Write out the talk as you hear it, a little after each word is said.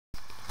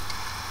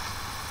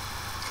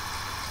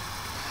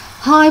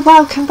Hi,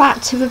 welcome back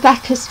to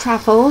Rebecca's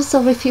Travels,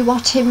 or if you're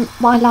watching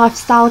my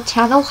lifestyle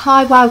channel,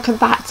 hi, welcome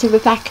back to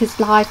Rebecca's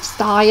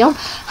Lifestyle.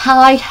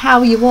 Hi, how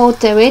are you all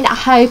doing? I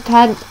hope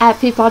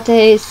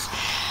everybody's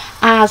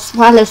as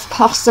well as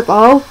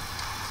possible.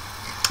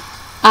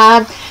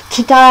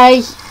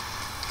 Today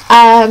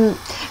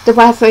the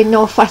weather in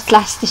northwest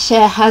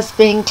Leicestershire has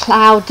been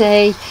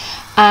cloudy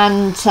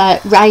and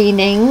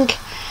raining,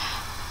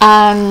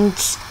 and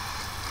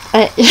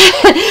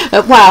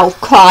well,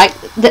 quite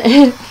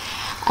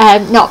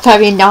not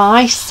very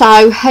nice.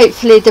 So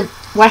hopefully the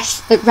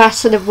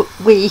rest of the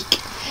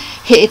week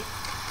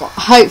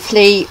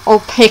hopefully will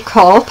pick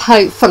up,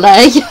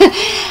 hopefully.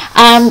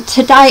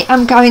 Today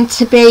I'm going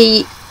to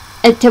be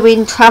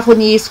doing Travel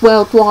News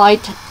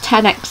Worldwide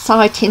 10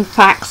 Exciting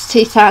Facts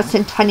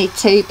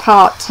 2022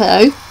 Part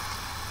 2,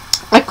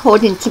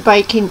 according to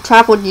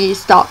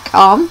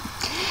breakingtravelnews.com.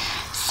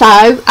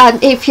 So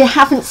if you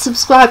haven't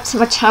subscribed to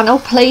my channel,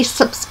 please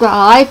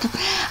subscribe,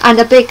 and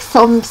a big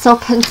thumbs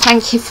up, and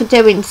thank you for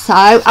doing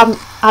so.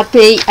 I'd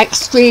be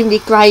extremely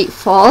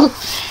grateful.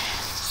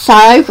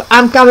 So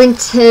I'm going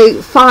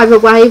to fire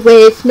away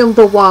with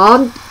number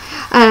one.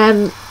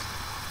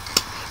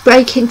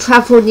 Breaking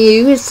Travel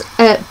News,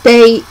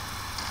 BIN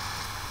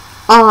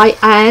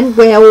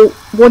will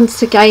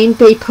once again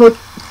be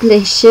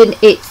publishing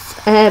its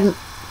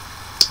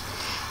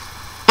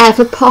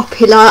ever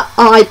popular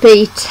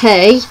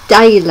IBT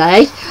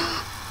daily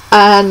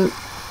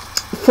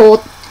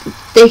for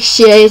this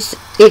year's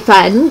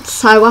event.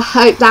 So I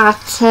hope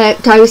that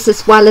goes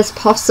as well as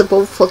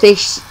possible for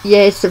this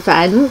year's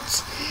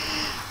event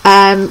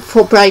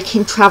for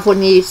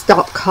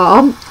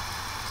breakingtravelnews.com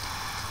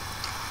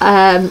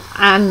and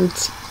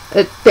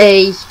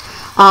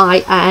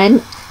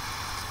BIN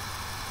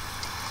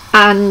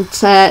and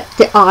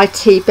the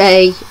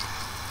ITB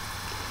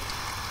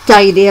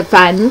daily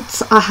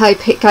event. I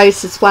hope it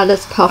goes as well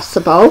as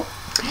possible.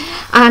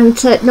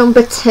 And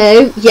number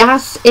two,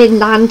 Yas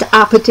Inland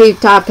Abu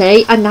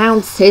Dhabi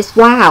announces,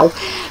 wow,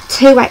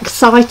 2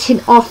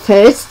 exciting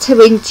offers to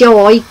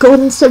enjoy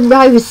Guns N'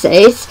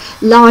 Roses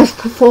live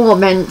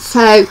performance.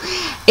 So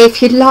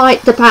if you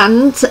like the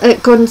band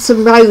Guns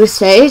N'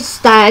 Roses,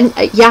 then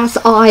Yas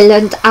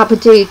Island Abu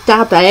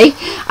Dhabi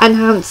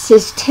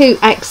announces 2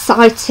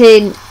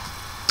 exciting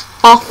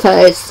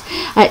offers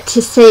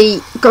to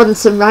see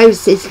Guns N'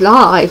 Roses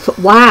live.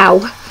 Wow,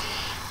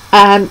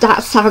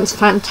 that sounds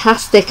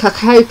fantastic. I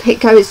hope it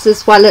goes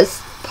as well as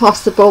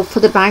possible for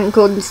the band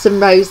Guns N'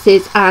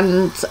 Roses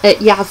and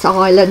Yas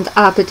Island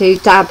Abu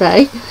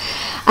Dhabi.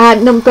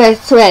 Number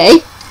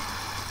three,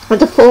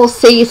 the Four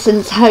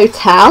Seasons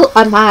Hotel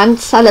Amman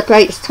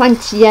celebrates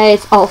 20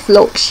 years of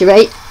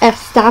luxury.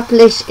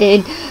 Established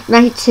in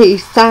May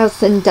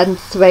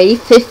 2003,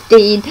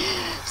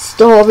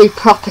 15-story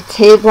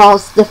property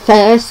was the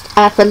first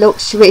ever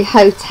luxury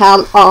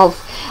hotel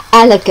of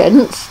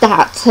elegance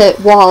that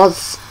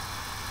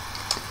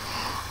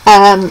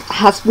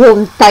has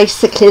won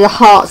basically the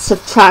hearts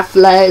of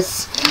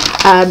travellers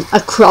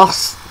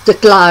across the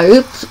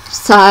globe.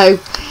 So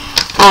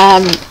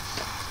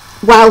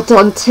well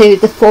done to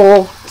the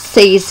Four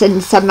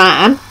Seasons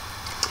Amman,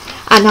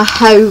 and I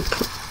hope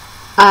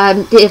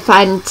the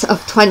event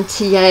of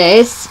 20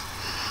 years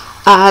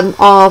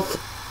of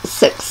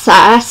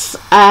success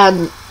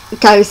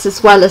goes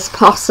as well as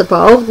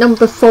possible.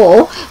 Number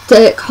four,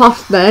 Dirk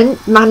Hoffman,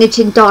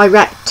 Managing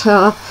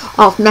Director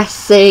of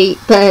Messi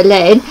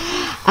Berlin,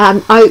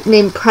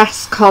 opening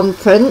press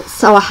conference.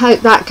 So I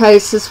hope that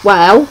goes as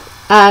well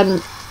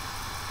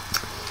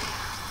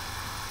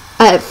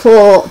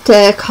for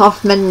Dirk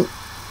Hoffman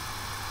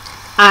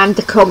and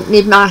the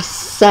company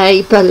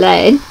Messi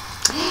Berlin.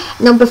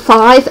 Number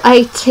five,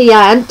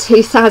 ATM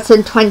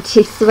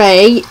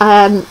 2023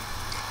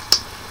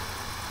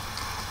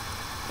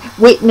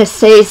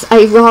 witnesses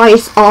a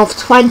rise of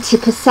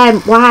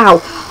 20%, wow,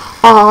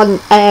 on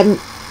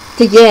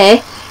the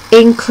year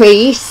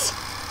increase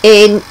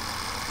in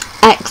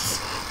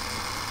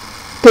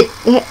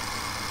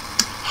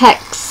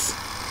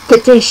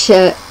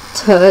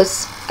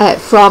expeditors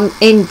from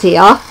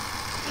India.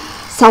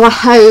 So I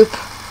hope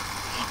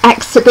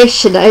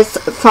exhibitioners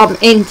from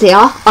India,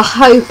 I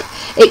hope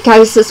it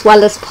goes as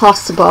well as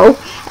possible.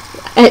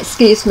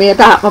 Excuse me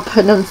about my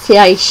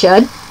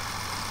pronunciation.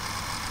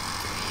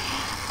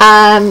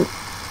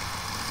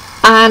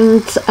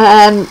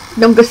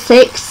 Number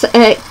six,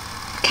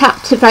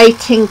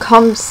 captivating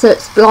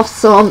concerts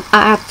blossom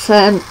at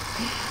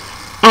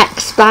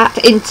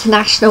Expat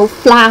International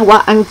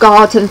Flower and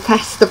Garden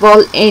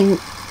Festival in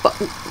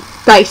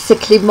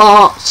basically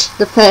March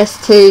the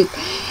 1st to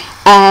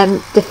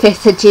the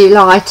 5th of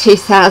July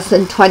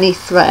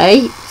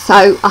 2023.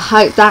 So I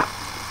hope that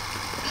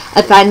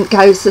event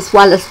goes as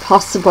well as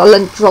possible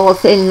and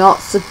draws in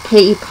lots of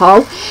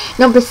people.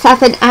 Number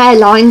seven,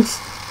 airlines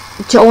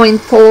join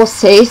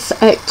forces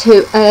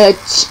to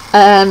urge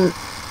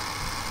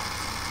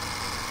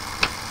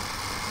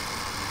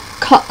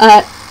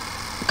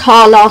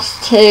Carlos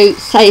to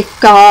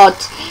safeguard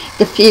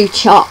the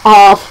future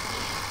of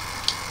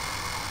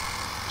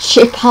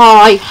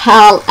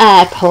Schiphol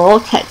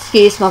Airport,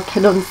 excuse my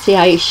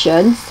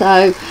pronunciation.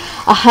 So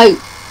I hope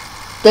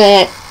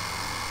the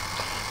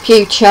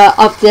future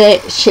of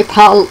the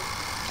Schiphol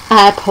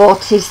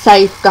Airport is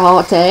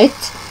safeguarded,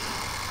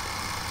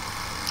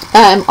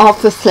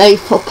 obviously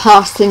for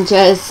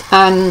passengers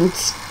and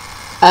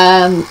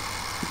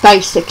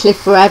basically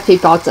for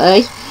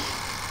everybody.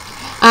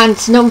 And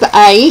number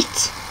 8,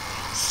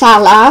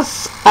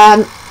 Salaz,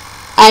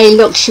 a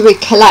luxury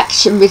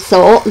collection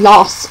resort,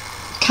 Los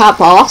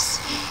Cabos,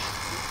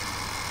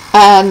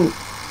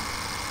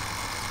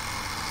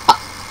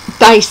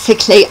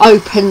 basically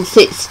opens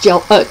its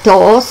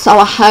doors. So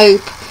I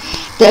hope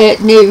the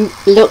new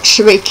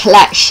luxury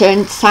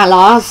collection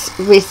Salaz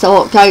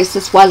resort goes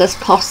as well as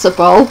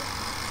possible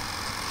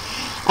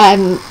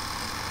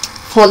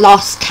for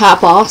Los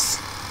Cabos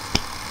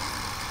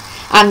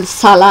and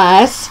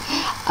Salaz.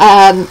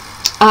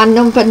 And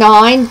number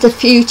 9, the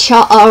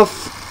future of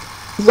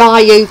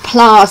Ryu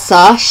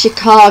Plaza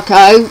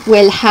Chicago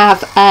will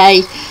have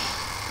a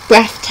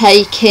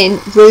breathtaking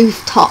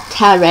rooftop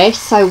terrace.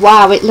 So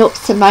wow, it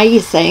looks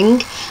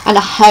amazing, and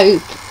I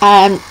hope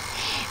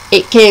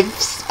it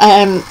gives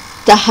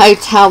the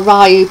Hotel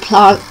Ryu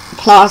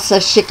Plaza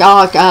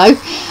Chicago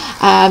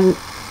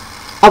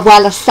a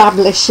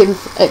well-established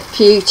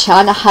future,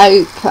 and I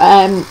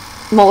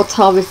hope more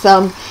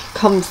tourism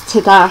comes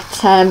to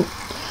that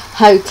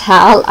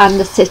hotel and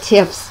the city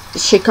of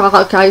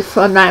Chicago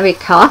for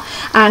America.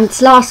 And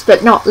last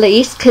but not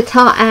least,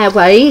 Qatar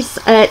Airways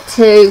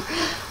to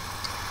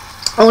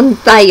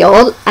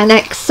unveil an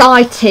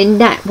exciting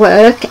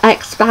network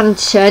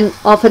expansion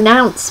of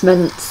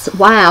announcements.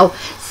 Wow,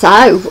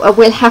 so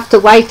we'll have to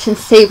wait and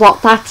see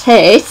what that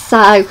is.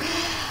 So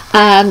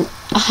I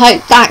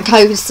hope that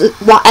goes,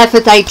 whatever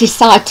they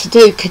decide to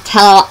do,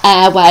 Qatar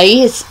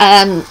Airways,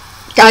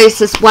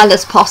 goes as well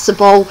as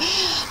possible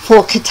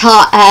for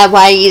Qatar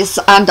Airways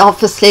and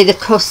obviously the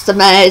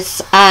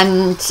customers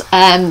and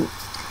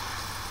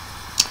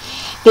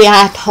the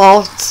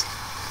airport,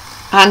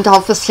 and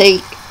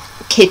obviously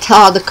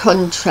Qatar the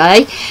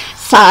country.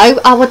 So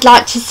I would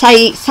like to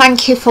say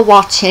thank you for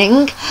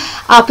watching.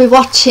 I'll be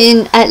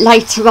watching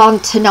later on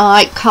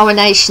tonight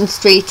Coronation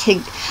Street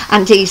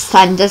and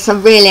EastEnders.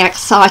 I'm really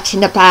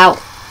excited about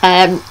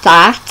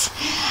that,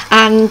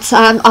 and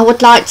I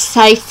would like to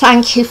say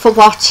thank you for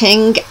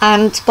watching,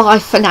 and bye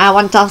for now,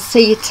 and I'll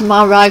see you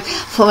tomorrow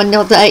for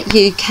another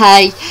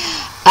UK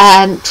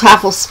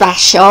travel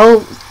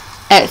special,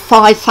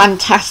 5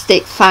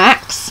 Fantastic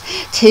Facts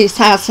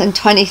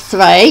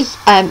 2023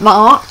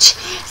 March.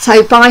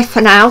 So bye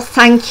for now,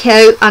 thank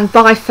you, and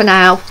bye for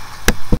now.